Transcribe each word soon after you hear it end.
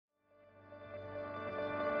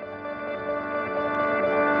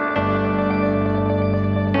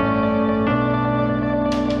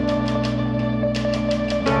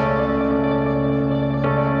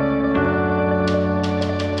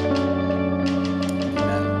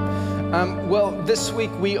Well, this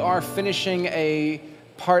week we are finishing a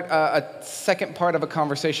second part of a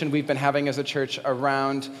conversation we've been having as a church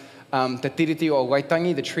around Te Tiriti o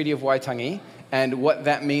Waitangi, the Treaty of Waitangi, and what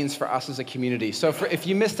that means for us as a community. So if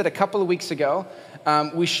you missed it a couple of weeks ago,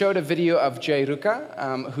 we showed a video of Jay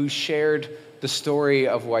Ruka, who shared the story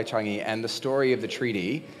of Waitangi and the story of the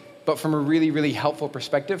treaty, but from a really, really helpful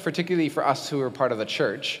perspective, particularly for us who are part of the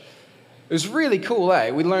church. It was really cool, eh?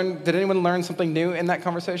 Did anyone learn something new in that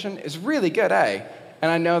conversation? It's really good, eh? And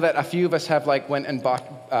I know that a few of us have went and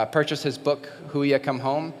purchased his book, Huia Come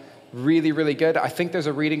Home. Really, really good. I think there's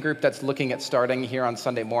a reading group that's looking at starting here on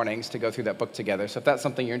Sunday mornings to go through that book together. So if that's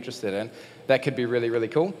something you're interested in, that could be really, really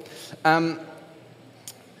cool.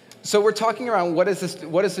 So we're talking around what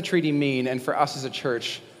does the treaty mean? And for us as a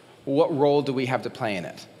church, what role do we have to play in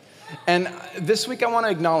it? And this week I want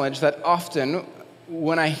to acknowledge that often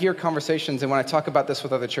when I hear conversations and when I talk about this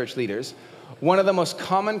with other church leaders, one of the most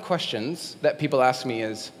common questions that people ask me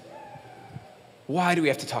is, why do we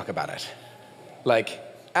have to talk about it?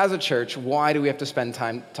 As a church, why do we have to spend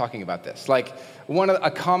time talking about this?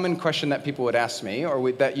 A common question that people would ask me, or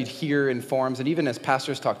that you'd hear in forums, and even as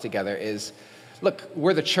pastors talk together, is, look,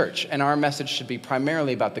 we're the church, and our message should be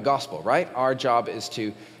primarily about the gospel, right? Our job is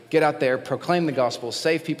to get out there, proclaim the gospel,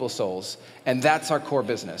 save people's souls, and that's our core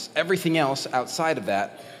business. Everything else outside of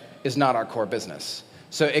that is not our core business.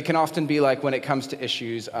 So it can often be like when it comes to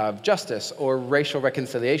issues of justice or racial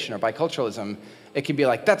reconciliation or biculturalism, it can be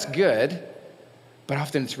like, that's good, but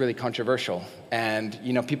often it's really controversial. And,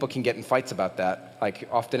 people can get in fights about that.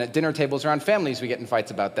 Often at dinner tables around families, we get in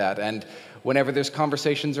fights about that. And whenever there's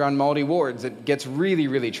conversations around Māori wards, it gets really,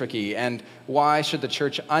 really tricky. And why should the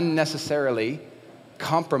church unnecessarily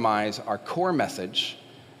compromise our core message,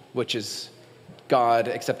 which is God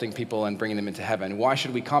accepting people and bringing them into heaven? Why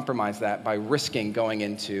should we compromise that by risking going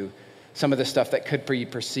into some of the stuff that could be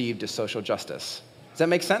perceived as social justice? Does that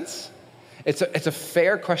make sense? It's a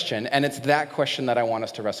fair question, and it's that question that I want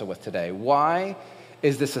us to wrestle with today. Why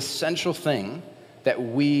is this essential thing that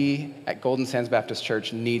we at Golden Sands Baptist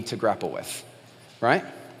Church need to grapple with, right?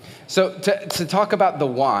 So to talk about the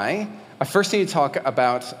why, I first need to talk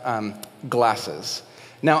about glasses.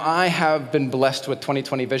 Now, I have been blessed with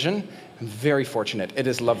 20/20 vision. I'm very fortunate. It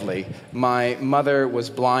is lovely. My mother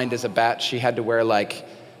was blind as a bat. She had to wear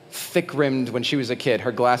thick-rimmed when she was a kid.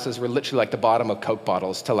 Her glasses were literally like the bottom of Coke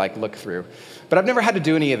bottles to look through. But I've never had to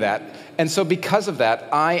do any of that. And so because of that,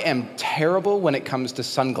 I am terrible when it comes to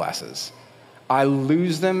sunglasses. I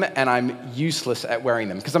lose them and I'm useless at wearing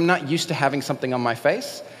them because I'm not used to having something on my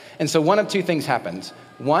face. And so one of two things happens.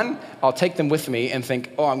 One, I'll take them with me and think,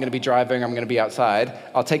 I'm going to be driving, I'm going to be outside.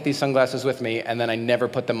 I'll take these sunglasses with me, and then I never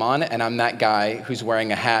put them on, and I'm that guy who's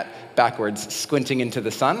wearing a hat backwards, squinting into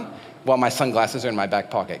the sun, while my sunglasses are in my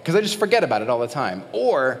back pocket, because I just forget about it all the time.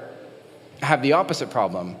 Or I have the opposite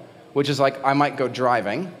problem, which is I might go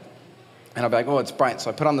driving, and I'll be like, it's bright,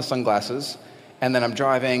 so I put on the sunglasses, and then I'm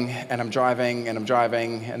driving, and I'm driving, and I'm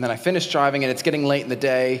driving, and then I finish driving, and it's getting late in the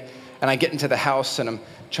day, and I get into the house, and I'm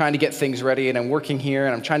trying to get things ready, and I'm working here,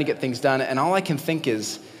 and I'm trying to get things done, and all I can think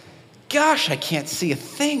is, gosh, I can't see a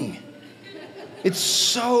thing. It's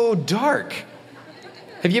so dark.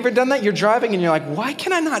 Have you ever done that? You're driving, and you're like, why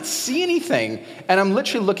can I not see anything? And I'm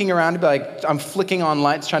literally looking around to be I'm flicking on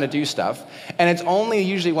lights, trying to do stuff, and it's only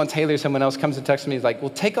usually once Haley or someone else comes and texts me, well,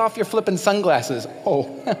 take off your flipping sunglasses.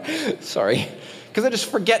 Oh, sorry. Because I just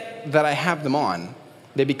forget that I have them on.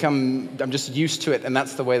 I'm just used to it, and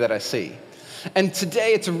that's the way that I see. And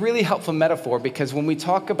today, it's a really helpful metaphor because when we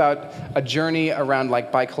talk about a journey around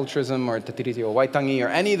biculturalism or Te Tiriti o Waitangi or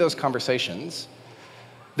any of those conversations,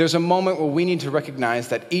 there's a moment where we need to recognize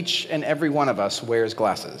that each and every one of us wears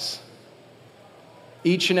glasses.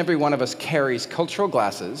 Each and every one of us carries cultural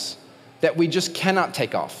glasses that we just cannot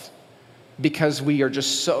take off because we are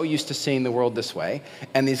just so used to seeing the world this way.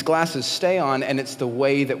 And these glasses stay on, and it's the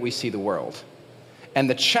way that we see the world. And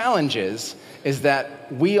the challenge is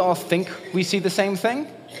that we all think we see the same thing,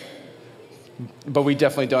 but we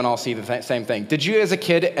definitely don't all see the same thing. Did you as a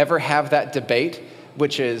kid ever have that debate,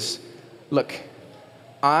 which is, look,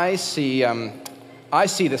 I see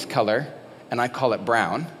this color, and I call it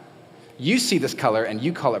brown. You see this color, and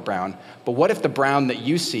you call it brown, but what if the brown that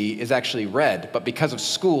you see is actually red, but because of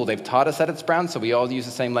school, they've taught us that it's brown, so we all use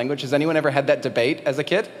the same language? Has anyone ever had that debate as a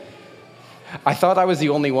kid? I thought I was the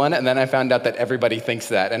only one, and then I found out that everybody thinks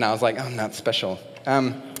that, and I was like, I'm not special.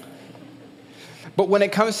 But when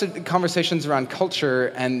it comes to conversations around culture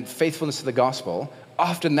and faithfulness to the gospel,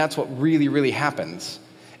 often that's what really, really happens,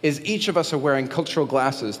 is each of us are wearing cultural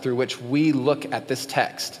glasses through which we look at this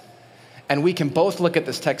text. And we can both look at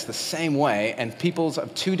this text the same way, and peoples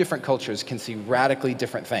of two different cultures can see radically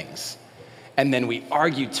different things. And then we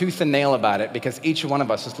argue tooth and nail about it because each one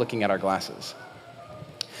of us is looking at our glasses.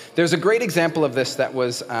 There's a great example of this that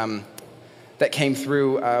came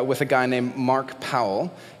through with a guy named Mark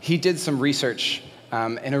Powell. He did some research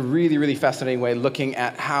in a really, really fascinating way, looking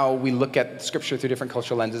at how we look at Scripture through different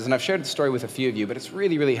cultural lenses. And I've shared the story with a few of you, but it's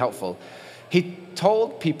really, really helpful. He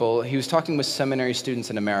told people, he was talking with seminary students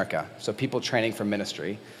in America, so people training for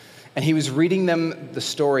ministry, and he was reading them the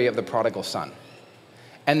story of the prodigal son.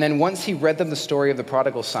 And then once he read them the story of the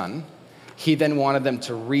prodigal son, he then wanted them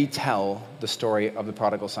to retell the story of the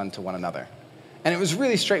prodigal son to one another. And it was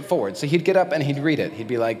really straightforward. So he'd get up and he'd read it. He'd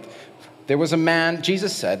be like, there was a man,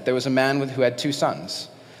 Jesus said, there was a man who had 2 sons.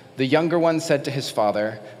 The younger one said to his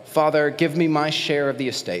father, "Father, give me my share of the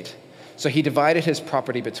estate." So he divided his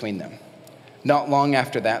property between them. Not long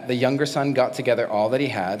after that, the younger son got together all that he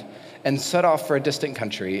had and set off for a distant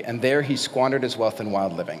country, and there he squandered his wealth in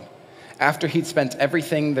wild living. After he'd spent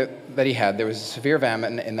everything that he had, there was a severe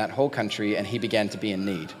famine in that whole country, and he began to be in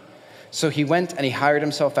need. So he went and he hired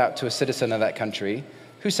himself out to a citizen of that country,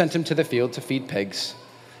 who sent him to the field to feed pigs.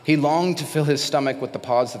 He longed to fill his stomach with the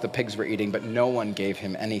pods that the pigs were eating, but no one gave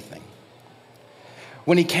him anything.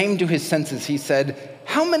 When he came to his senses, he said,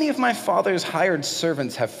 "How many of my father's hired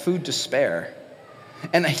servants have food to spare?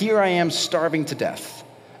 And here I am starving to death.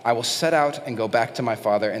 I will set out and go back to my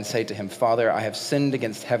father and say to him, 'Father, I have sinned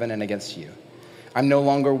against heaven and against you. I'm no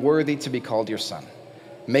longer worthy to be called your son.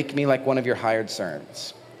 Make me like one of your hired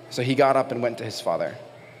servants.' So he got up and went to his father.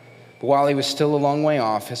 But while he was still a long way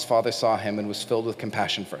off, his father saw him and was filled with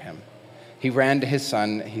compassion for him. He ran to his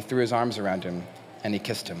son, he threw his arms around him, and he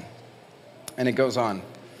kissed him." And it goes on.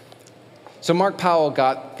 So Mark Powell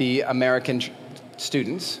got the American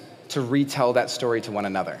students to retell that story to one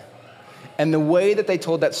another. And the way that they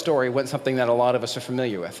told that story went something that a lot of us are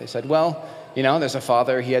familiar with. They said, well, there's a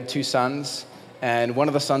father, he had 2 sons, and one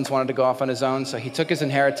of the sons wanted to go off on his own, so he took his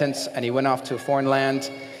inheritance and he went off to a foreign land,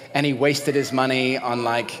 and he wasted his money on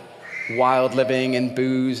wild living and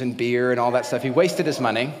booze and beer and all that stuff. He wasted his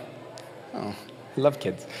money. Oh, I love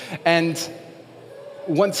kids. And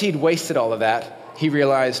once he'd wasted all of that, he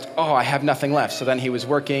realized, I have nothing left. So then he was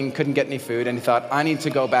working, couldn't get any food, and he thought, I need to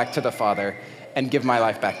go back to the Father and give my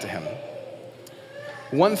life back to him.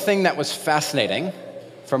 One thing that was fascinating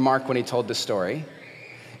for Mark when he told this story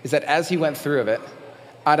is that as he went through it,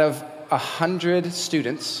 out of 100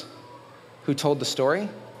 students who told the story,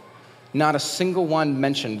 not a single one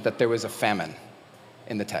mentioned that there was a famine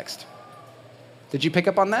in the text. Did you pick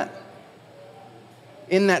up on that?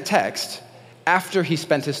 In that text, after he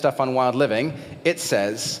spent his stuff on wild living, it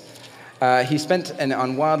says,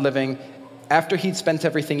 on wild living, after he'd spent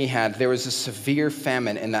everything he had, there was a severe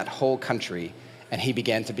famine in that whole country, and he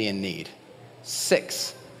began to be in need.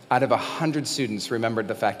 6 out of 100 students remembered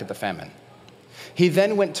the fact of the famine. He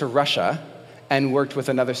then went to Russia and worked with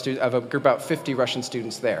another student, of a group about 50 Russian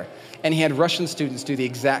students there. And he had Russian students do the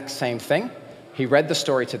exact same thing. He read the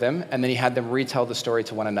story to them, and then he had them retell the story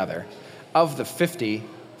to one another. Of the 50,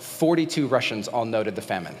 42 Russians all noted the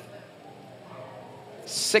famine.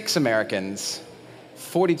 6 Americans,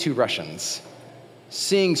 42 Russians,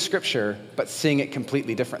 seeing Scripture, but seeing it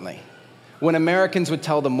completely differently. When Americans would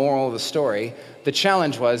tell the moral of the story, the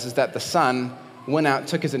challenge was that the son went out,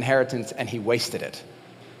 took his inheritance, and he wasted it.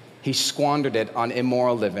 He squandered it on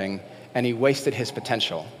immoral living, and he wasted his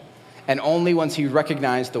potential. And only once he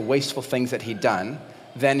recognized the wasteful things that he'd done,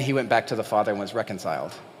 then he went back to the Father and was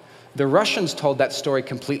reconciled. The Russians told that story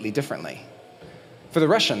completely differently. For the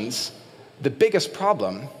Russians, the biggest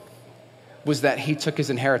problem was that he took his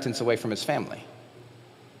inheritance away from his family,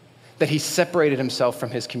 that he separated himself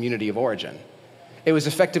from his community of origin. It was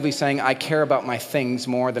effectively saying, I care about my things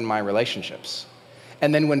more than my relationships.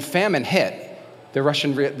 And then when famine hit,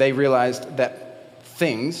 they realized that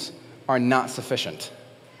things are not sufficient.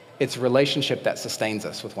 It's relationship that sustains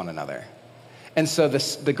us with one another. And so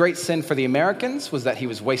the great sin for the Americans was that he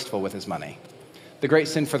was wasteful with his money. The great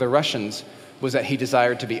sin for the Russians was that he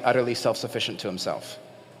desired to be utterly self-sufficient to himself.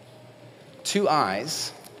 2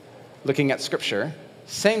 eyes looking at Scripture,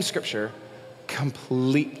 same Scripture,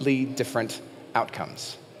 completely different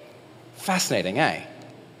outcomes. Fascinating, eh?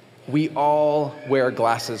 We all wear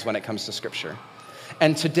glasses when it comes to Scripture.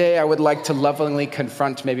 And today I would like to lovingly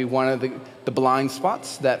confront maybe one of the blind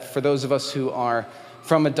spots that for those of us who are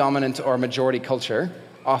from a dominant or majority culture,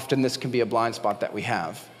 often this can be a blind spot that we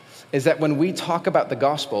have, is that when we talk about the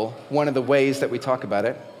gospel, one of the ways that we talk about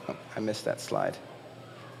it, I missed that slide.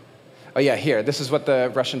 Oh yeah, here, this is what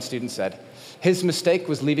the Russian student said. His mistake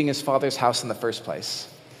was leaving his father's house in the first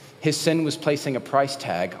place. His sin was placing a price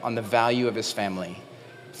tag on the value of his family,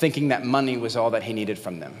 thinking that money was all that he needed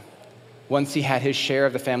from them. Once he had his share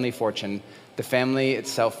of the family fortune, the family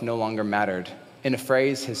itself no longer mattered. In a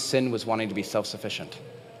phrase, his sin was wanting to be self-sufficient.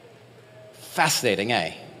 Fascinating,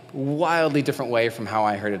 eh? Wildly different way from how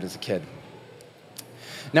I heard it as a kid.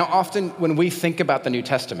 Now, often when we think about the New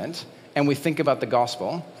Testament and we think about the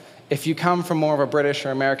gospel, if you come from more of a British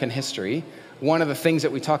or American history, one of the things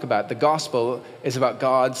that we talk about, the gospel, is about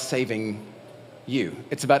God saving you.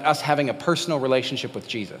 It's about us having a personal relationship with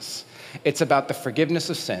Jesus. It's about the forgiveness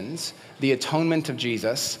of sins, the atonement of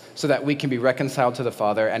Jesus, so that we can be reconciled to the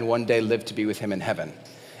Father and one day live to be with him in heaven.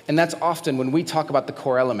 And that's often, when we talk about the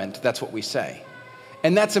core element, that's what we say.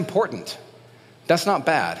 And that's important. That's not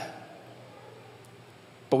bad.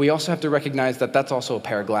 But we also have to recognize that that's also a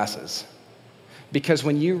pair of glasses. Because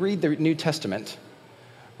when you read the New Testament,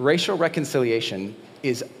 racial reconciliation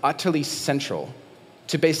is utterly central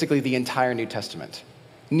to basically the entire New Testament.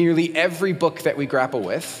 Nearly every book that we grapple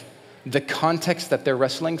with, the context that they're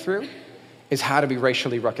wrestling through is how to be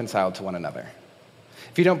racially reconciled to one another.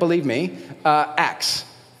 If you don't believe me, Acts.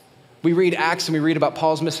 We read Acts and we read about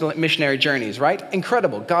Paul's missionary journeys, right?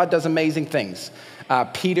 Incredible. God does amazing things.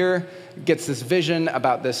 Peter gets this vision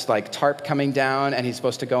about this tarp coming down, and he's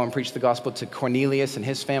supposed to go and preach the gospel to Cornelius and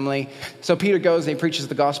his family. So Peter goes and he preaches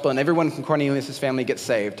the gospel, and everyone from Cornelius' family gets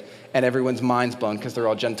saved, and everyone's mind's blown because they're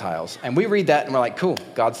all Gentiles. And we read that and we're like, cool,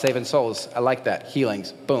 God's saving souls. I like that.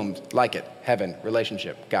 Healings, boom, like it. Heaven,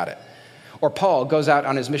 relationship, got it. Or Paul goes out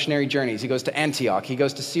on his missionary journeys. He goes to Antioch, he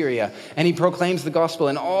goes to Syria, and he proclaims the gospel,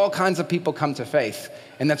 and all kinds of people come to faith.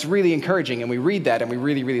 And that's really encouraging, and we read that, and we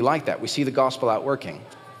really, really like that. We see the gospel out working.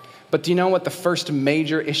 But do you know what the first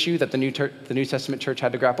major issue that the New Testament church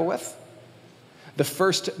had to grapple with? The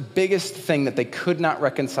first biggest thing that they could not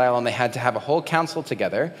reconcile, and they had to have a whole council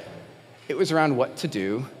together, it was around what to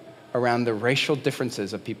do around the racial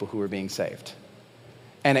differences of people who were being saved.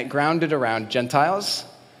 And it grounded around Gentiles,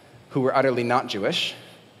 who were utterly not Jewish,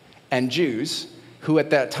 and Jews, who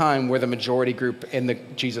at that time were the majority group in the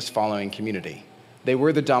Jesus-following community. They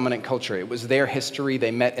were the dominant culture. It was their history.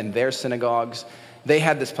 They met in their synagogues. They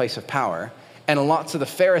had this place of power. And lots of the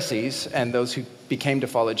Pharisees and those who became to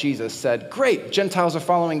follow Jesus said, great, Gentiles are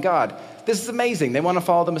following God. This is amazing. They want to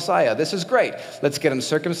follow the Messiah. This is great. Let's get them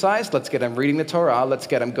circumcised. Let's get them reading the Torah. Let's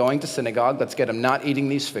get them going to synagogue. Let's get them not eating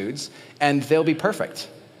these foods, and they'll be perfect.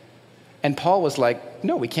 And Paul was like,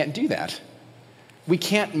 no, we can't do that. We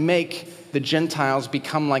can't make the Gentiles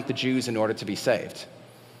become like the Jews in order to be saved.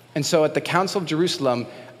 And so at the Council of Jerusalem,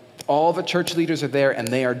 all the church leaders are there, and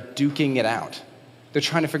they are duking it out. They're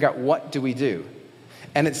trying to figure out, what do we do?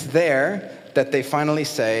 And it's there that they finally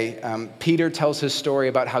say, Peter tells his story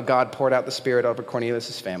about how God poured out the Spirit over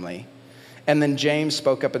Cornelius' family. And then James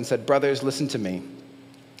spoke up and said, brothers, listen to me.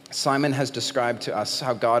 Simon has described to us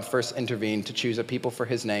how God first intervened to choose a people for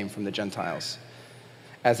his name from the Gentiles.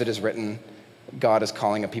 As it is written, God is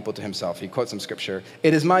calling a people to himself. He quotes some scripture.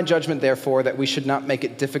 It is my judgment, therefore, that we should not make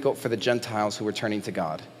it difficult for the Gentiles who are turning to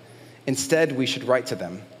God. Instead, we should write to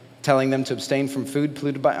them, telling them to abstain from food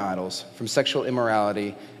polluted by idols, from sexual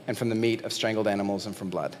immorality, and from the meat of strangled animals and from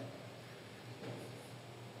blood.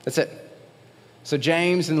 That's it. So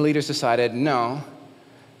James and the leaders decided, no,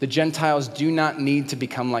 the Gentiles do not need to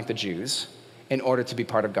become like the Jews in order to be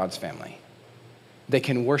part of God's family. They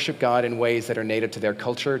can worship God in ways that are native to their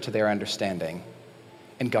culture, to their understanding,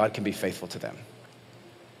 and God can be faithful to them.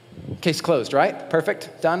 Case closed, right? Perfect,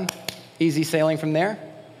 done, easy sailing from there.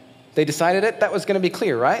 They decided it, that was going to be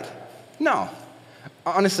clear, right? No.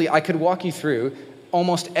 Honestly, I could walk you through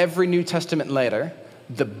almost every New Testament letter.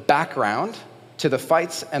 The background to the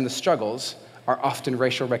fights and the struggles are often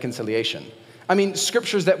racial reconciliation. I mean,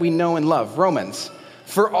 scriptures that we know and love. Romans,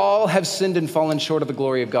 for all have sinned and fallen short of the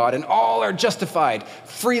glory of God, and all are justified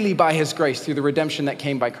freely by his grace through the redemption that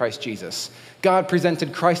came by Christ Jesus. God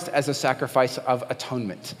presented Christ as a sacrifice of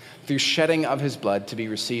atonement through shedding of his blood to be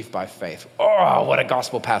received by faith. Oh, what a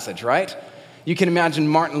gospel passage, right? You can imagine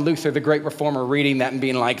Martin Luther, the great reformer, reading that and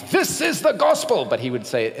being like, this is the gospel, but he would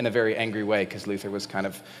say it in a very angry way because Luther was kind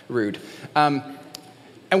of rude.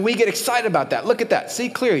 And we get excited about that. Look at that. See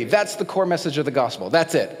clearly, that's the core message of the gospel.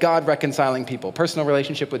 That's it. God reconciling people, personal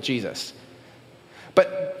relationship with Jesus.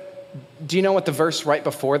 But do you know what the verse right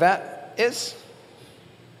before that is?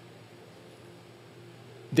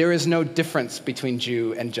 There is no difference between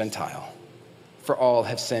Jew and Gentile, for all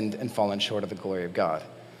have sinned and fallen short of the glory of God.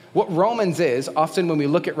 What Romans is, often when we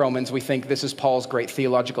look at Romans, we think this is Paul's great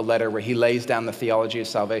theological letter where he lays down the theology of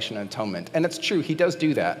salvation and atonement. And it's true, he does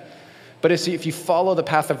do that. But if you follow the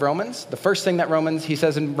path of Romans, the first thing that he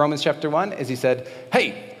says in Romans chapter 1 is he said,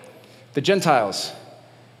 hey, the Gentiles,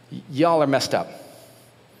 y'all are messed up.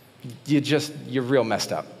 You're real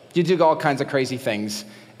messed up. You do all kinds of crazy things,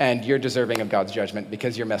 and you're deserving of God's judgment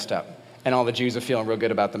because you're messed up. And all the Jews are feeling real good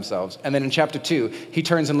about themselves. And then in chapter 2, he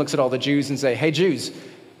turns and looks at all the Jews and say, hey, Jews,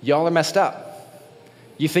 y'all are messed up.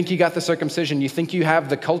 You think you got the circumcision, you think you have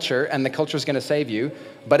the culture, and the culture's going to save you,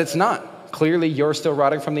 but it's not. Clearly, you're still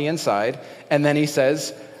rotting from the inside. And then he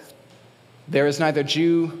says, there is neither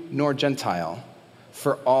Jew nor Gentile,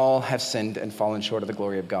 for all have sinned and fallen short of the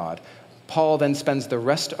glory of God. Paul then spends the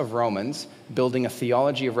rest of Romans building a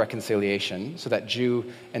theology of reconciliation so that Jew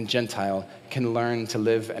and Gentile can learn to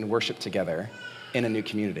live and worship together in a new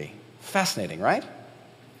community. Fascinating, right?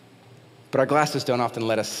 But our glasses don't often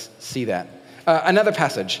let us see that. Another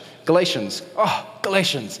passage, Galatians. Oh,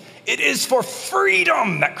 Galatians. It is for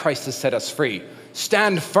freedom that Christ has set us free.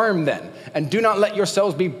 Stand firm then, and do not let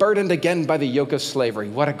yourselves be burdened again by the yoke of slavery.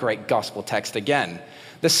 What a great gospel text again.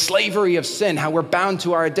 The slavery of sin, how we're bound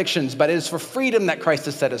to our addictions, but it is for freedom that Christ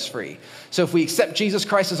has set us free. So if we accept Jesus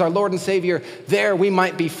Christ as our Lord and Savior, there we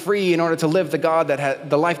might be free in order to live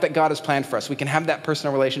the life that God has planned for us. We can have that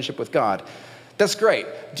personal relationship with God. That's great.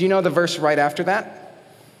 Do you know the verse right after that?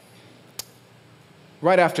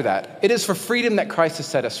 Right after that. It is for freedom that Christ has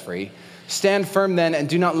set us free. Stand firm then, and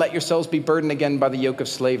do not let yourselves be burdened again by the yoke of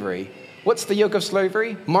slavery. What's the yoke of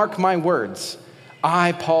slavery? Mark my words.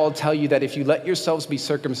 I, Paul, tell you that if you let yourselves be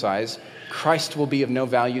circumcised, Christ will be of no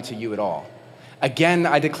value to you at all. Again,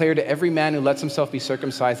 I declare to every man who lets himself be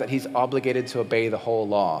circumcised that he's obligated to obey the whole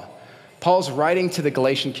law. Paul's writing to the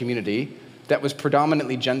Galatian community that was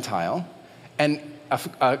predominantly Gentile, and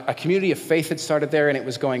a community of faith had started there, and it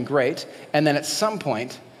was going great. And then at some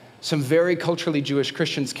point, some very culturally Jewish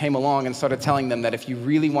Christians came along and started telling them that if you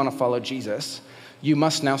really want to follow Jesus, you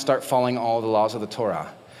must now start following all the laws of the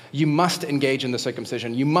Torah. You must engage in the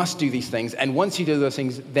circumcision. You must do these things. And once you do those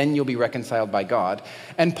things, then you'll be reconciled by God.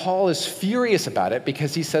 And Paul is furious about it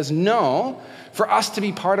because he says, no, for us to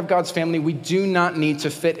be part of God's family, we do not need to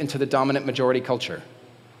fit into the dominant majority culture.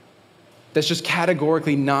 That's just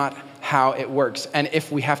categorically not how it works. And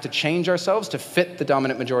if we have to change ourselves to fit the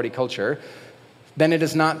dominant majority culture, then it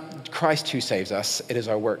is not Christ who saves us, it is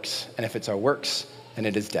our works. And if it's our works, then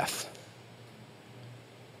it is death.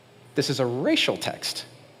 This is a racial text.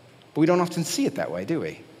 But we don't often see it that way, do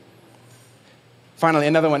we? Finally,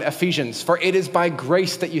 another one, Ephesians. For it is by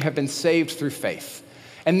grace that you have been saved through faith.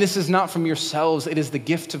 And this is not from yourselves, it is the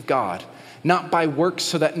gift of God, not by works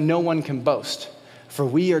so that no one can boast. For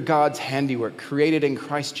we are God's handiwork, created in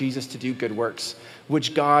Christ Jesus to do good works,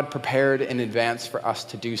 which God prepared in advance for us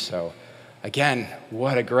to do so. Again,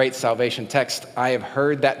 what a great salvation text. I have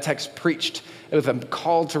heard that text preached with a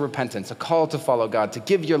call to repentance, a call to follow God, to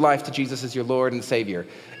give your life to Jesus as your Lord and Savior.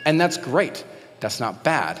 And that's great. That's not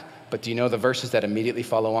bad. But do you know the verses that immediately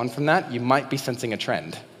follow on from that? You might be sensing a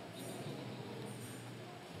trend.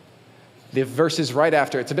 The verses right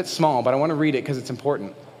after, it's a bit small, but I want to read it because it's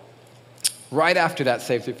important. Right after that,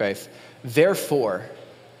 saved through faith, therefore,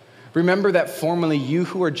 remember that formerly you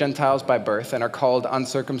who were Gentiles by birth and are called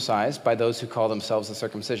uncircumcised by those who call themselves the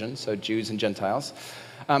circumcision, so Jews and Gentiles,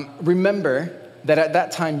 remember that at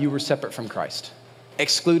that time you were separate from Christ,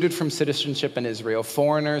 excluded from citizenship in Israel,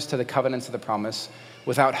 foreigners to the covenants of the promise,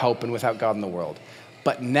 without hope and without God in the world.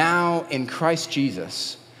 But now in Christ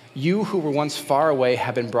Jesus, you who were once far away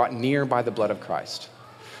have been brought near by the blood of Christ.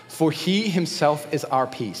 For he himself is our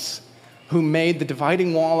peace, who made the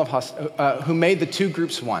dividing wall of who made the two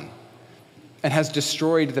groups one, and has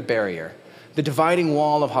destroyed the barrier, the dividing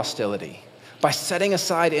wall of hostility, by setting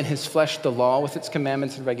aside in his flesh the law with its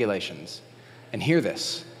commandments and regulations. And hear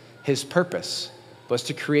this, his purpose was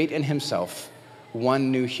to create in himself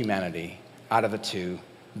one new humanity out of the two,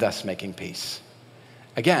 thus making peace.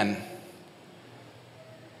 Again,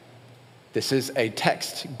 this is a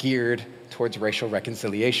text geared towards racial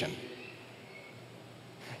reconciliation.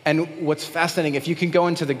 And what's fascinating, if you can go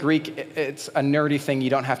into the Greek, it's a nerdy thing, you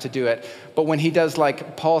don't have to do it. But when he does,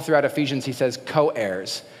 like Paul throughout Ephesians, he says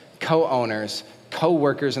co-heirs, co-owners,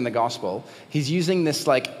 co-workers in the gospel. He's using this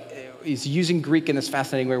he's using Greek in this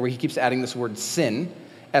fascinating way where he keeps adding this word sin,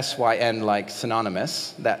 S-Y-N, like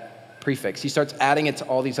synonymous, that prefix. He starts adding it to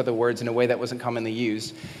all these other words in a way that wasn't commonly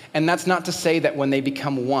used. And that's not to say that when they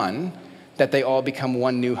become one, that they all become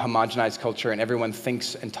one new homogenized culture and everyone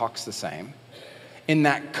thinks and talks the same. In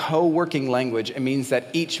that co-working language, it means that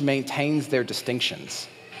each maintains their distinctions.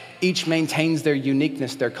 Each maintains their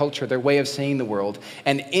uniqueness, their culture, their way of seeing the world.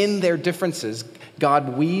 And in their differences,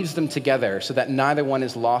 God weaves them together so that neither one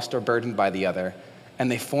is lost or burdened by the other, and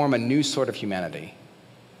they form a new sort of humanity.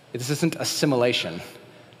 This isn't assimilation.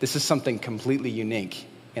 This is something completely unique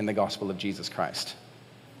in the gospel of Jesus Christ.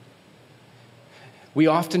 We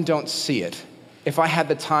often don't see it. If I had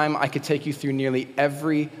the time, I could take you through nearly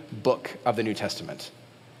every book of the New Testament.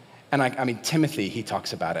 And I mean, Timothy, he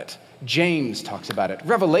talks about it. James talks about it.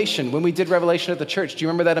 Revelation, when we did Revelation at the church, do you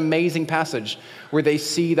remember that amazing passage where they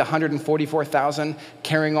see the 144,000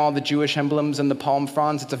 carrying all the Jewish emblems and the palm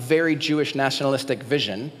fronds? It's a very Jewish nationalistic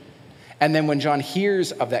vision. And then when John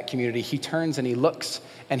hears of that community, he turns and he looks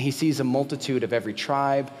and he sees a multitude of every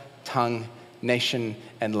tribe, tongue, nation,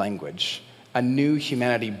 and language. A new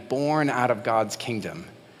humanity born out of God's kingdom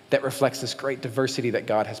that reflects this great diversity that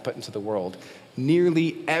God has put into the world.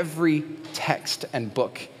 Nearly every text and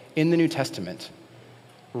book in the New Testament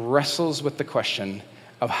wrestles with the question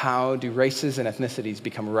of how do races and ethnicities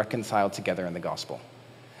become reconciled together in the gospel.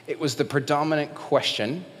 It was the predominant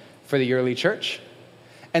question for the early church.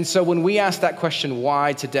 And so when we ask that question,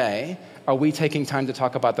 why today are we taking time to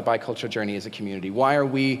talk about the bicultural journey as a community? Why are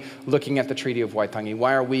we looking at the Treaty of Waitangi?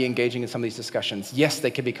 Why are we engaging in some of these discussions? Yes,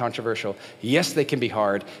 they can be controversial. Yes, they can be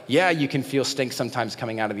hard. Yeah, you can feel stink sometimes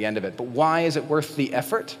coming out of the end of it. But why is it worth the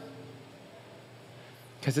effort?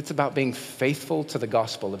 Because it's about being faithful to the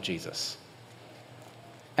gospel of Jesus.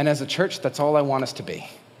 And as a church, that's all I want us to be.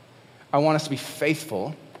 I want us to be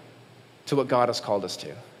faithful to what God has called us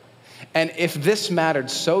to. And if this mattered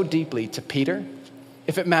so deeply to Peter,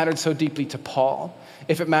 if it mattered so deeply to Paul,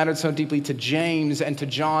 if it mattered so deeply to James and to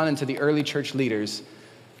John and to the early church leaders,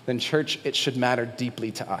 then church, it should matter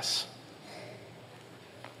deeply to us.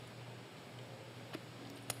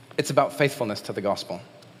 It's about faithfulness to the gospel.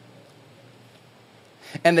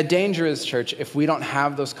 And the danger is, church, if we don't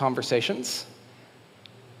have those conversations,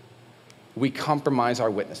 we compromise our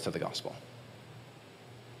witness to the gospel.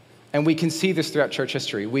 And we can see this throughout church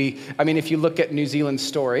history. If you look at New Zealand's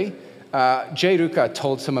story, Jay Ruka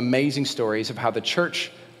told some amazing stories of how the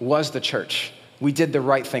church was the church. We did the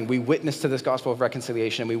right thing. We witnessed to this gospel of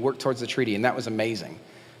reconciliation, and we worked towards the treaty, and that was amazing.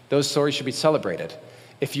 Those stories should be celebrated.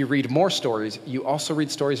 If you read more stories, you also read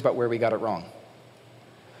stories about where we got it wrong.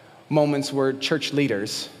 Moments where church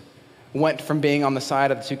leaders went from being on the side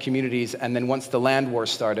of the two communities, and then once the land war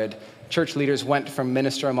started, church leaders went from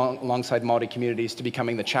ministering alongside Māori communities to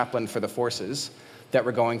becoming the chaplain for the forces that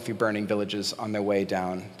were going through burning villages on their way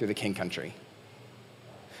down through the King Country.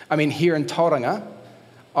 Here in Tauranga,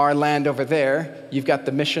 our land over there, you've got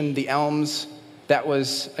the mission, the Elms. That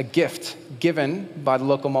was a gift given by the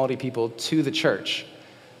local Māori people to the church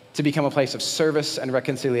to become a place of service and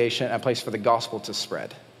reconciliation, a place for the gospel to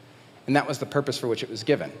spread. And that was the purpose for which it was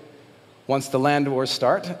given. Once the land wars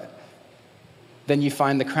start, then you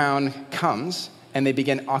find the crown comes and they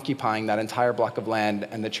begin occupying that entire block of land,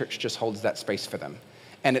 and the church just holds that space for them.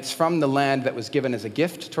 And it's from the land that was given as a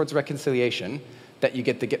gift towards reconciliation that you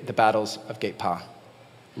get the battles of Gate Pa,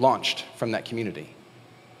 launched from that community.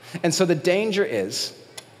 And so the danger is,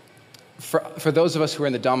 for those of us who are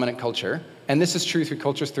in the dominant culture, and this is true through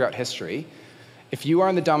cultures throughout history, if you are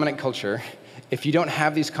in the dominant culture, if you don't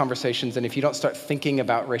have these conversations, and if you don't start thinking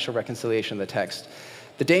about racial reconciliation in the text,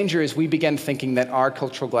 the danger is we begin thinking that our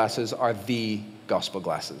cultural glasses are the gospel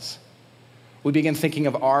glasses. We begin thinking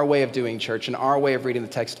of our way of doing church and our way of reading the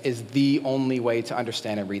text is the only way to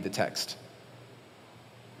understand and read the text.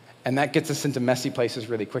 And that gets us into messy places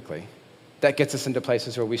really quickly. That gets us into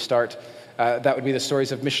places where we start, that would be the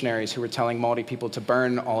stories of missionaries who were telling Māori people to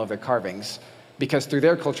burn all of their carvings because through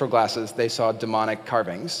their cultural glasses, they saw demonic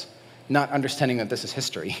carvings, not understanding that this is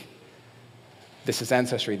history. This is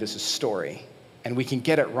ancestry, this is story. And we can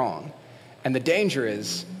get it wrong. And the danger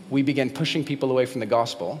is we begin pushing people away from the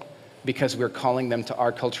gospel because we're calling them to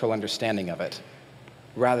our cultural understanding of it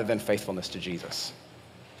rather than faithfulness to Jesus.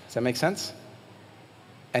 Does that make sense?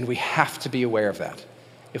 And we have to be aware of that.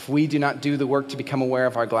 If we do not do the work to become aware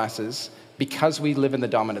of our glasses, because we live in the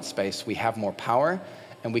dominant space, we have more power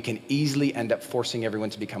and we can easily end up forcing everyone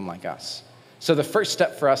to become like us. So the first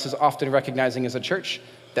step for us is often recognizing as a church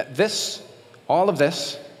that all of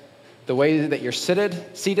this, the way that you're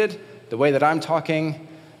seated, the way that I'm talking,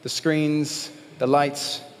 the screens, the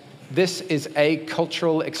lights, this is a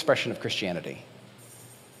cultural expression of Christianity.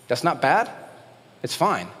 That's not bad. It's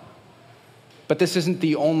fine. But this isn't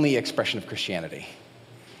the only expression of Christianity.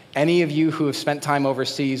 Any of you who have spent time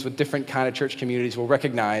overseas with different kind of church communities will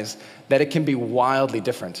recognize that it can be wildly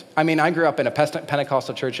different. I grew up in a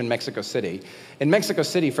Pentecostal church in Mexico City. In Mexico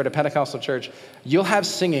City, for the Pentecostal church, you'll have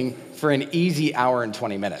singing for an easy hour and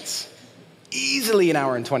 20 minutes. Easily an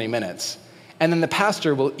hour and 20 minutes. And then the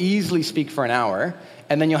pastor will easily speak for an hour,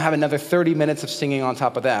 and then you'll have another 30 minutes of singing on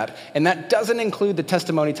top of that. And that doesn't include the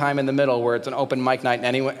testimony time in the middle where it's an open mic night and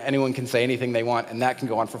anyone can say anything they want, and that can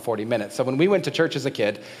go on for 40 minutes. So when we went to church as a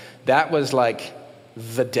kid, that was like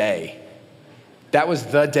the day. That was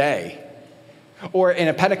the day. Or in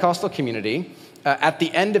a Pentecostal community, at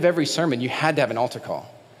the end of every sermon, you had to have an altar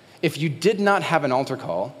call. If you did not have an altar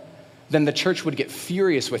call, then the church would get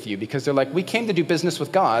furious with you because they're like, we came to do business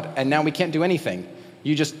with God, and now we can't do anything.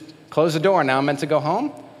 You just close the door, now I'm meant to go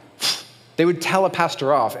home? They would tell a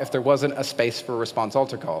pastor off if there wasn't a space for a response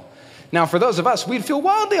altar call. Now, for those of us, we'd feel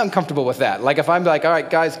wildly uncomfortable with that. Like if I'm like, all right,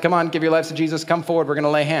 guys, come on, give your lives to Jesus, come forward, we're going to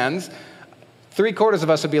lay hands. 3/4 of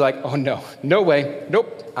us would be like, oh no, no way,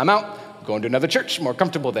 nope, I'm out, going to another church, more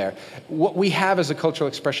comfortable there. What we have is a cultural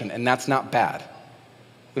expression, and that's not bad.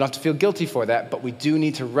 We don't have to feel guilty for that, but we do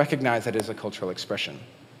need to recognize that it is a cultural expression.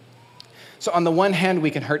 So on the one hand, we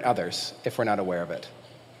can hurt others if we're not aware of it.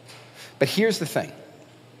 But here's the thing,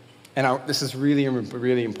 and this is really,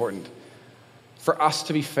 really important. For us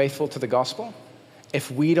to be faithful to the gospel, if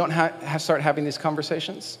we don't start having these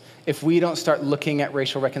conversations, if we don't start looking at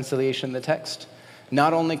racial reconciliation in the text,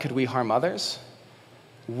 not only could we harm others,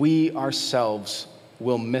 we ourselves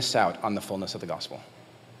will miss out on the fullness of the gospel.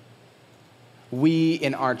 We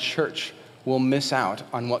in our church will miss out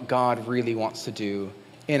on what God really wants to do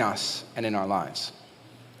in us and in our lives.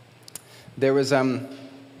 There was a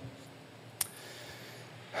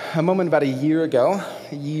moment about a year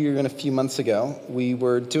and a few months ago, we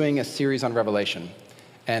were doing a series on Revelation.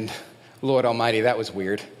 And Lord Almighty, that was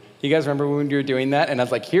weird. You guys remember when we were doing that? And I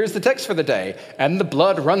was like, here's the text for the day. And the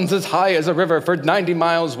blood runs as high as a river for 90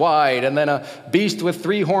 miles wide. And then a beast with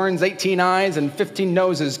 3 horns, 18 eyes, and 15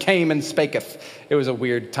 noses came and spaketh. It was a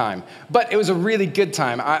weird time. But it was a really good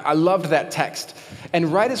time. I loved that text.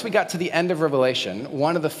 And right as we got to the end of Revelation,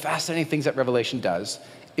 one of the fascinating things that Revelation does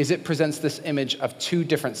is it presents this image of 2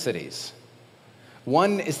 different cities.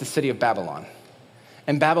 One is the city of Babylon.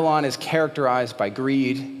 And Babylon is characterized by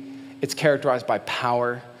greed. It's characterized by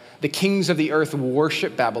power. The kings of the earth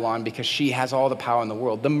worship Babylon because she has all the power in the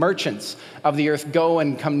world. The merchants of the earth go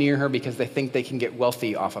and come near her because they think they can get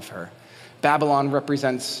wealthy off of her. Babylon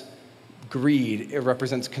represents greed. It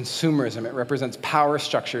represents consumerism. It represents power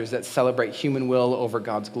structures that celebrate human will over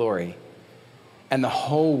God's glory. And the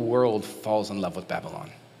whole world falls in love with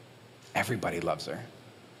Babylon. Everybody loves her.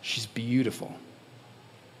 She's beautiful.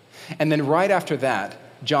 And then right after that,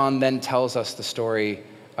 John then tells us the story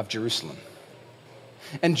of Jerusalem.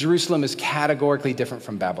 And Jerusalem is categorically different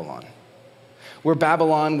from Babylon. Where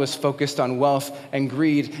Babylon was focused on wealth and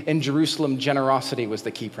greed, in Jerusalem, generosity was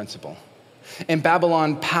the key principle. In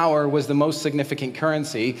Babylon, power was the most significant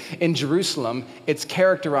currency. In Jerusalem, it's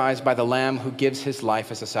characterized by the Lamb who gives his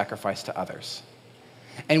life as a sacrifice to others.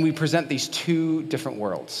 And we present these 2 different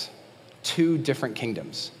worlds, 2 different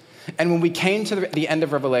kingdoms. And when we came to the end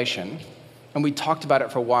of Revelation, and we talked about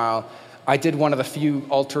it for a while, I did one of the few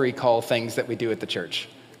altar call things that we do at the church.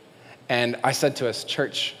 And I said to us,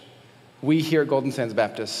 church, we here at Golden Sands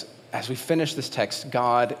Baptist, as we finish this text,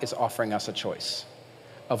 God is offering us a choice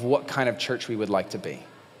of what kind of church we would like to be.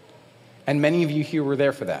 And many of you here were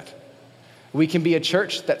there for that. We can be a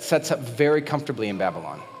church that sets up very comfortably in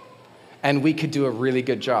Babylon. And we could do a really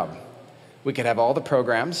good job. We could have all the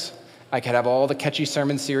programs. I could have all the catchy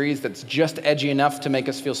sermon series that's just edgy enough to make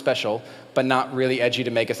us feel special, but not really edgy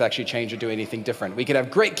to make us actually change or do anything different. We could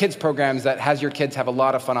have great kids programs that has your kids have a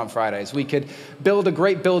lot of fun on Fridays. We could build a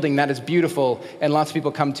great building that is beautiful and lots of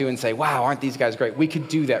people come to and say, wow, aren't these guys great? We could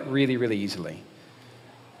do that really, really easily.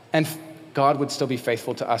 And God would still be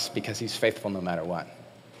faithful to us because he's faithful no matter what,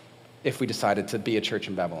 if we decided to be a church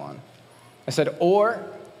in Babylon. I said, or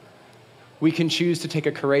we can choose to take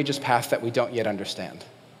a courageous path that we don't yet understand.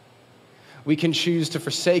 We can choose to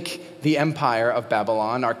forsake the empire of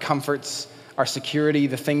Babylon, our comforts, our security,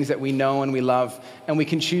 the things that we know and we love, and we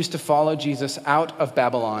can choose to follow Jesus out of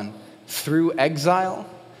Babylon through exile,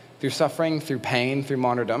 through suffering, through pain, through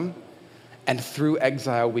martyrdom, and through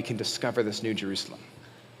exile we can discover this new Jerusalem,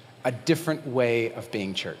 a different way of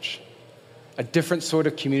being church, a different sort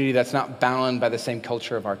of community that's not bound by the same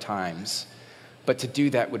culture of our times. But to do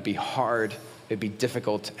that would be hard, it'd be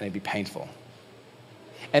difficult, and it'd be painful.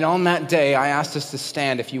 And on that day, I asked us to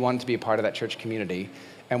stand if you wanted to be a part of that church community,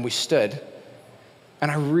 and we stood.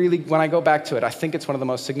 And when I go back to it, I think it's one of the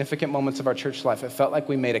most significant moments of our church life. It felt like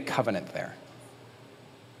we made a covenant there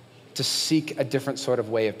to seek a different sort of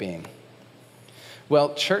way of being.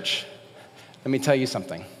 Well, church, let me tell you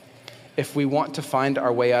something. If we want to find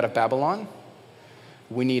our way out of Babylon,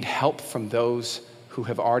 we need help from those who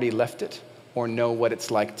have already left it or know what it's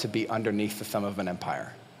like to be underneath the thumb of an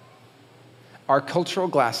empire. Our cultural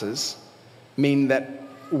glasses mean that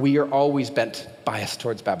we are always biased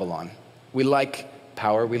towards Babylon. We like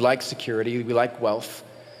power, we like security, we like wealth.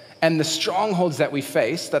 And the strongholds that we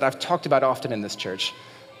face, that I've talked about often in this church,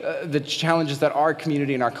 the challenges that our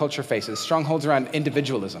community and our culture faces, strongholds around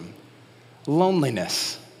individualism,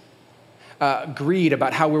 loneliness, greed,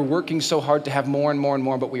 about how we're working so hard to have more and more and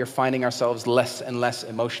more, but we are finding ourselves less and less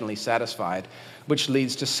emotionally satisfied, which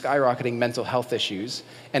leads to skyrocketing mental health issues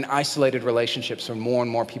and isolated relationships where more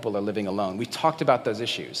and more people are living alone. We talked about those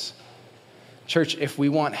issues. Church, if we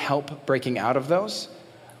want help breaking out of those,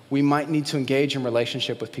 we might need to engage in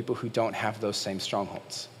relationship with people who don't have those same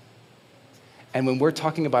strongholds. And when we're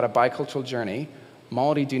talking about a bicultural journey,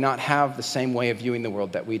 Māori do not have the same way of viewing the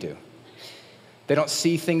world that we do. They don't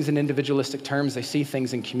see things in individualistic terms, they see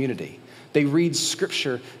things in community. They read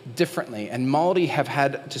scripture differently, and Māori have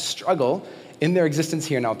had to struggle in their existence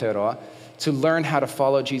here in Aotearoa to learn how to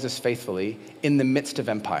follow Jesus faithfully in the midst of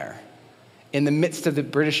empire. In the midst of the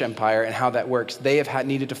British Empire and how that works, they have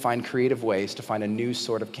needed to find creative ways to find a new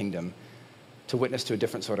sort of kingdom to witness to a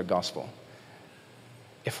different sort of gospel.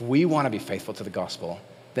 If we want to be faithful to the gospel,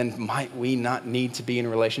 then might we not need to be in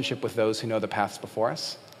relationship with those who know the paths before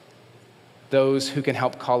us? Those who can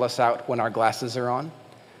help call us out when our glasses are on?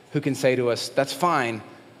 Who can say to us, that's fine,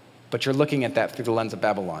 but you're looking at that through the lens of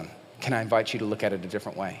Babylon. Can I invite you to look at it a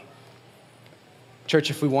different way? Church,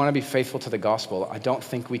 if we want to be faithful to the gospel, I don't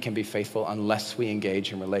think we can be faithful unless we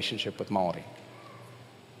engage in relationship with Māori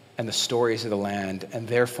and the stories of the land and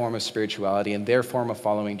their form of spirituality and their form of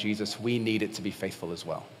following Jesus. We need it to be faithful as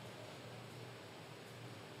well.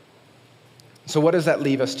 So what does that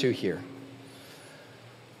leave us to here?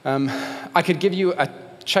 I could give you a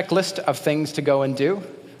checklist of things to go and do.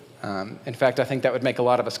 In fact, I think that would make a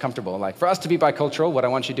lot of us comfortable. Like, for us to be bicultural, what I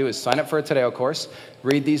want you to do is sign up for a Te Reo course,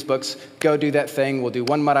 read these books, go do that thing, we'll do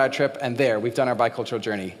one marae trip, and there, we've done our bicultural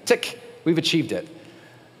journey. Tick, we've achieved it.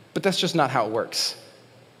 But that's just not how it works.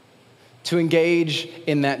 To engage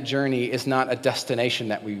in that journey is not a destination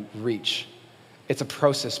that we reach. It's a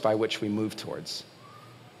process by which we move towards.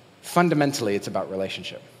 Fundamentally, it's about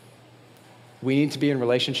relationship. We need to be in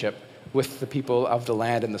relationship with the people of the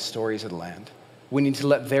land and the stories of the land. We need to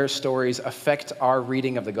let their stories affect our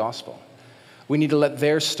reading of the gospel. We need to let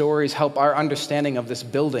their stories help our understanding of this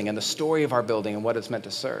building and the story of our building and what it's meant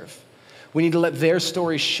to serve. We need to let their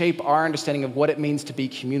stories shape our understanding of what it means to be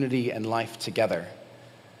community and life together.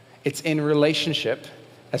 It's in relationship,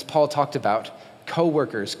 as Paul talked about,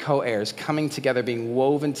 co-workers, co-heirs, coming together, being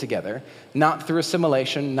woven together, not through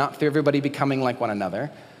assimilation, not through everybody becoming like one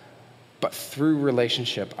another, but through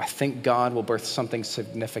relationship. I think God will birth something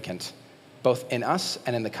significant, both in us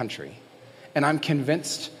and in the country. And I'm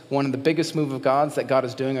convinced one of the biggest moves of God's that God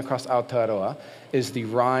is doing across Aotearoa is the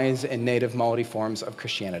rise in native Māori forms of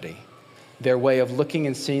Christianity. Their way of looking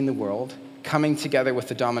and seeing the world, coming together with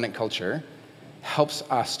the dominant culture, helps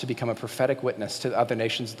us to become a prophetic witness to the other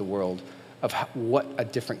nations of the world of what a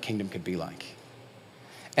different kingdom could be like.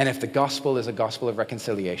 And if the gospel is a gospel of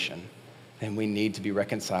reconciliation, then we need to be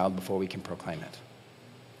reconciled before we can proclaim it.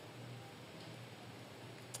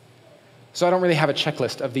 So I don't really have a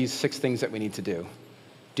checklist of these 6 things that we need to do.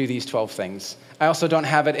 Do these 12 things. I also don't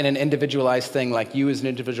have it in an individualized thing like you as an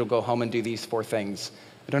individual go home and do these 4 things.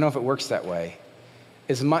 I don't know if it works that way.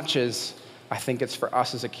 As much as I think it's for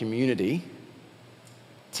us as a community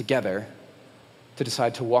together to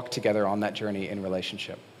decide to walk together on that journey in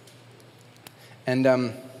relationship. And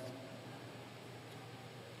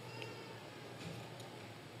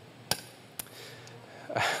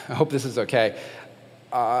I hope this is okay.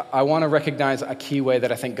 I want to recognize a key way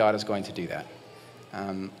that I think God is going to do that.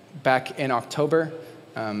 Back in October,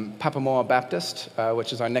 Papamoa Baptist,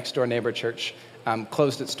 which is our next door neighbor church,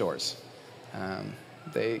 closed its doors.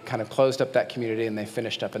 They kind of closed up that community and they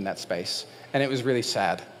finished up in that space. And it was really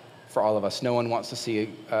sad for all of us. No one wants to see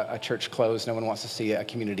a church close. No one wants to see a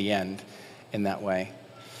community end in that way.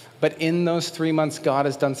 But in those 3 months, God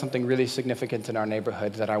has done something really significant in our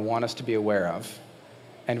neighborhood that I want us to be aware of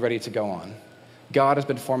and ready to go on. God has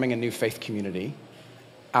been forming a new faith community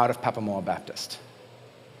out of Papamoa Baptist.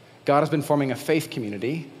 God has been forming a faith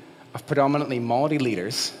community of predominantly Māori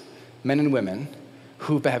leaders, men and women,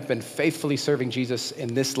 who have been faithfully serving Jesus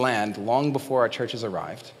in this land long before our churches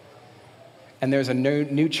arrived. And there's a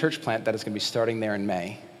new church plant that is going to be starting there in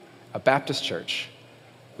May, a Baptist church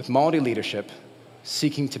with Māori leadership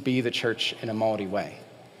seeking to be the church in a Māori way.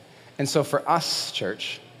 And so for us,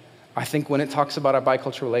 church, I think when it talks about our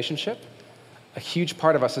bicultural relationship, a huge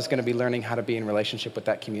part of us is going to be learning how to be in relationship with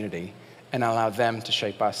that community and allow them to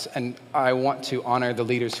shape us. And I want to honor the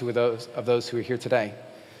leaders who are those who are here today.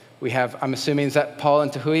 We have, I'm assuming, is that Paul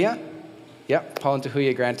and Tahuya? Yep, Paul and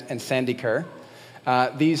Tahuya Grant and Sandy Kerr.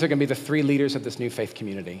 These are going to be the 3 leaders of this new faith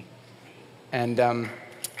community. And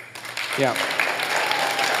yeah.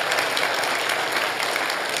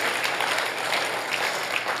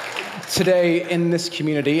 Today, in this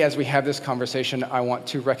community, as we have this conversation, I want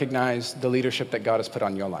to recognize the leadership that God has put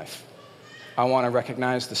on your life. I want to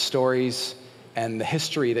recognize the stories and the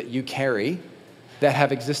history that you carry that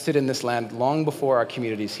have existed in this land long before our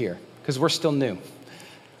community's here, because we're still new.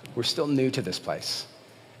 We're still new to this place.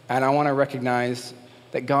 And I want to recognize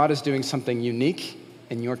that God is doing something unique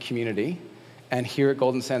in your community. And here at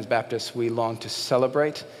Golden Sands Baptist, we long to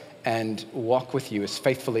celebrate and walk with you as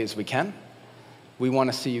faithfully as we can. We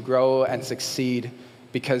want to see you grow and succeed,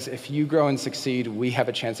 because if you grow and succeed, we have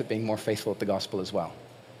a chance at being more faithful at the gospel as well.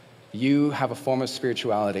 You have a form of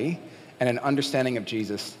spirituality and an understanding of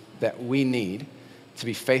Jesus that we need to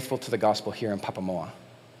be faithful to the gospel here in Papamoa.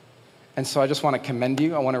 And so I just want to commend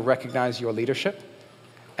you. I want to recognize your leadership.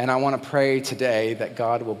 And I want to pray today that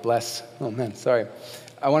God will bless, I want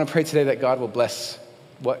to pray today that God will bless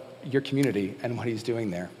your community and what he's doing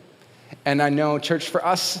there. And I know, church, for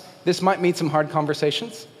us, this might mean some hard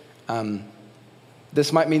conversations.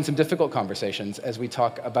 This might mean some difficult conversations as we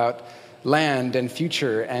talk about land and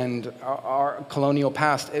future and our colonial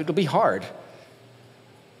past. It'll be hard.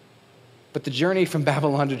 But the journey from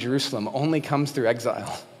Babylon to Jerusalem only comes through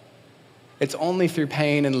exile. It's only through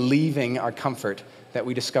pain and leaving our comfort that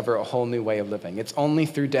we discover a whole new way of living. It's only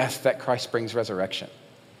through death that Christ brings resurrection.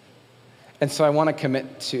 And so I want to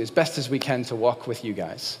commit to, as best as we can, to walk with you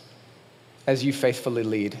guys as you faithfully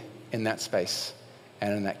lead in that space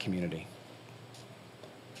and in that community.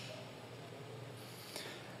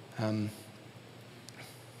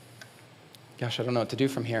 Gosh, I don't know what to do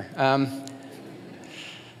from here.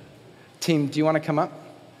 Team, do you want to come up?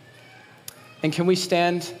 And can we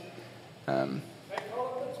stand?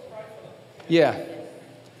 Yeah.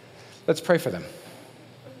 Let's pray for them.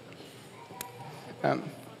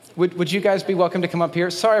 Would you guys be welcome to come up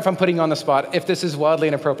here? Sorry if I'm putting you on the spot. If this is wildly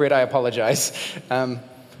inappropriate, I apologize.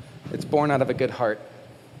 It's born out of a good heart.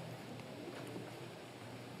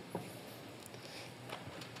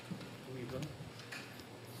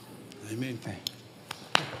 Amen.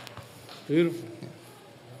 Beautiful.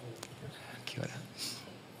 Kia ora.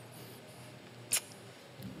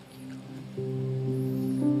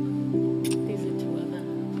 These are two of them.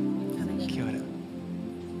 Kia ora.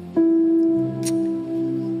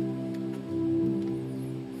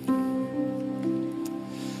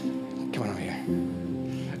 Come on over here.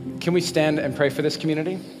 Can we stand and pray for this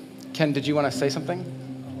community? Ken, did you want to say something?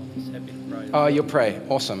 Oh, you'll pray.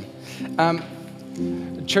 Awesome.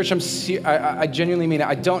 Church, I genuinely mean it.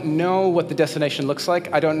 I don't know what the destination looks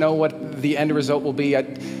like. I don't know what the end result will be.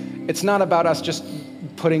 It's not about us just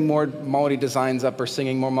putting more Maori designs up or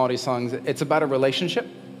singing more Maori songs. It's about a relationship,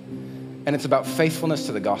 and it's about faithfulness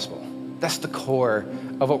to the gospel. That's the core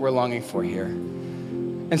of what we're longing for here.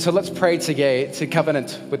 And so let's pray today to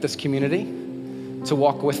covenant with this community, to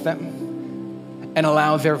walk with them, and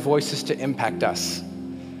allow their voices to impact us.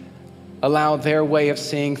 Allow their way of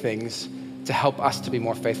seeing things to help us to be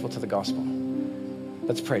more faithful to the gospel.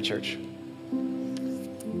 Let's pray, church.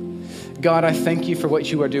 God, I thank you for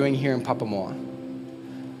what you are doing here in Papamoa.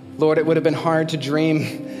 Lord, it would have been hard to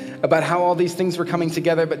dream about how all these things were coming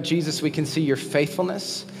together, but Jesus, we can see your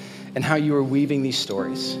faithfulness and how you are weaving these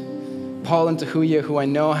stories. Paul and Tahuya, who I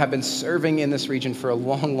know have been serving in this region for a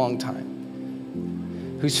long, long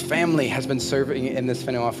time, whose family has been serving in this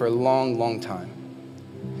whenua for a long, long time.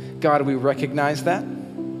 God, we recognize that.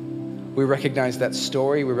 We recognize that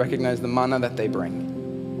story. We recognize the mana that they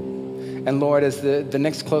bring. And Lord, as the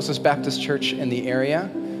next closest Baptist church in the area,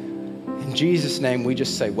 in Jesus' name, we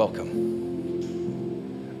just say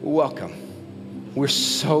welcome. Welcome. We're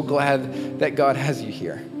so glad that God has you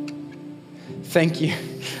here. Thank you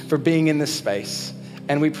for being in this space.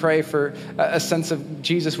 And we pray for a sense of,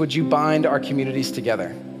 Jesus, would you bind our communities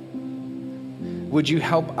together? Would you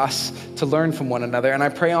help us to learn from one another? And I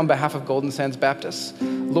pray on behalf of Golden Sands Baptist,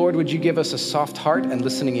 Lord, would you give us a soft heart and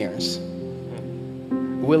listening ears,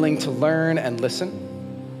 willing to learn and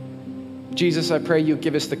listen? Jesus, I pray you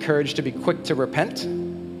give us the courage to be quick to repent,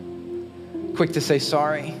 quick to say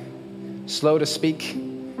sorry, slow to speak,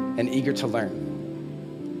 and eager to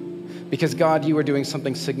learn. Because God, you are doing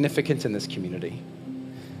something significant in this community.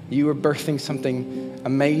 You are birthing something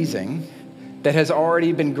amazing that has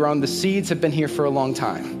already been grown. The seeds have been here for a long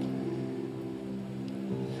time.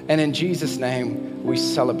 And in Jesus' name, we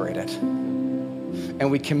celebrate it.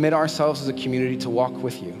 And we commit ourselves as a community to walk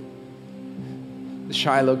with you, the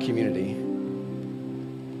Shiloh community.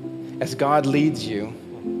 As God leads you,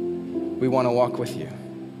 we want to walk with you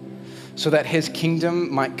so that his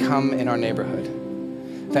kingdom might come in our neighborhood,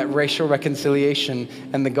 that racial reconciliation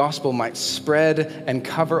and the gospel might spread and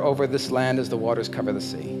cover over this land as the waters cover the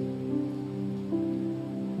sea.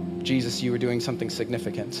 Jesus, you are doing something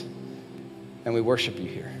significant, and we worship you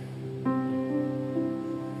here.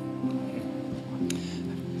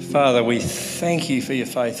 Father, we thank you for your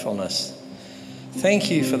faithfulness.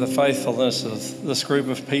 Thank you for the faithfulness of this group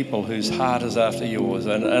of people whose heart is after yours.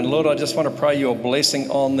 And Lord, I just want to pray your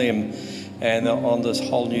blessing on them and on this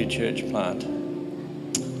whole new church plant.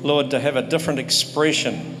 Lord, to have a different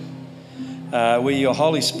expression where your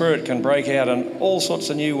Holy Spirit can break out in all sorts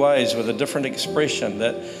of new ways with a different expression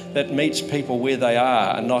that meets people where they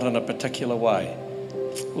are and not in a particular way.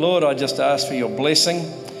 Lord, I just ask for your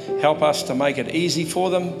blessing. Help us to make it easy for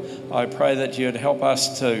them. I pray that you'd help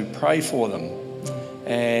us to pray for them.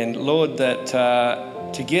 And Lord,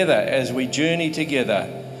 that together, as we journey together,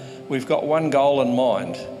 we've got one goal in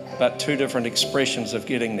mind, but two different expressions of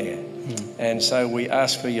getting there. And so we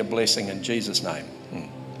ask for your blessing in Jesus' name.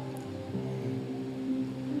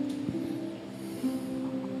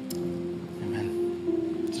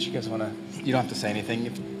 Amen. Did you guys want to? You don't have to say anything.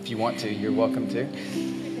 If you want to, you're welcome to.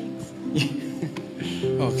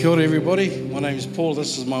 Well, kia ora everybody. My name is Paul.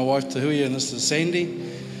 This is my wife Tahuia, and this is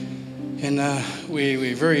Sandy. And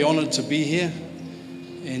we're very honoured to be here.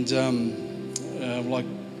 And like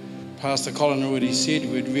Pastor Colin already said,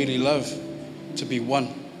 we'd really love to be one.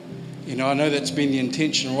 You know, I know that's been the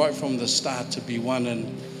intention right from the start, to be one.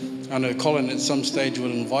 And I know Colin at some stage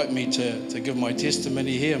would invite me to give my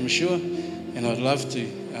testimony here, I'm sure. And I'd love to.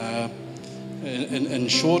 In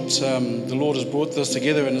short, the Lord has brought this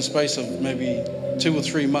together in the space of maybe 2 or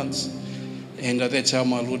 3 months. And that's how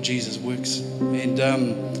my Lord Jesus works. And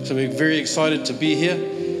so we're very excited to be here.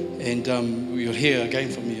 And you'll hear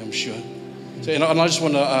again from me, I'm sure. So, and I just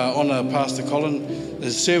want to honour Pastor Colin.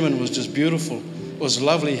 His sermon was just beautiful. It was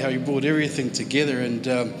lovely how he brought everything together, and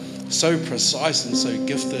so precise and so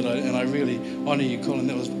gifted. And I really honour you, Colin.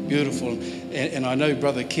 That was beautiful. And I know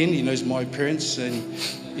Brother Ken, he knows my parents, and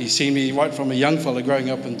he's seen me right from a young fella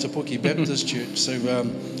growing up in Te Puke Baptist Church. So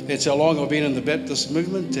that's how long I've been in the Baptist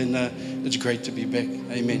movement, and it's great to be back.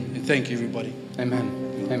 Amen. And thank you, everybody.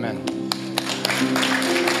 Amen. Amen.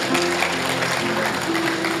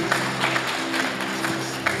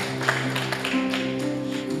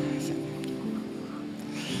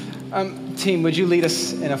 Team, would you lead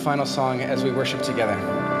us in a final song as we worship together?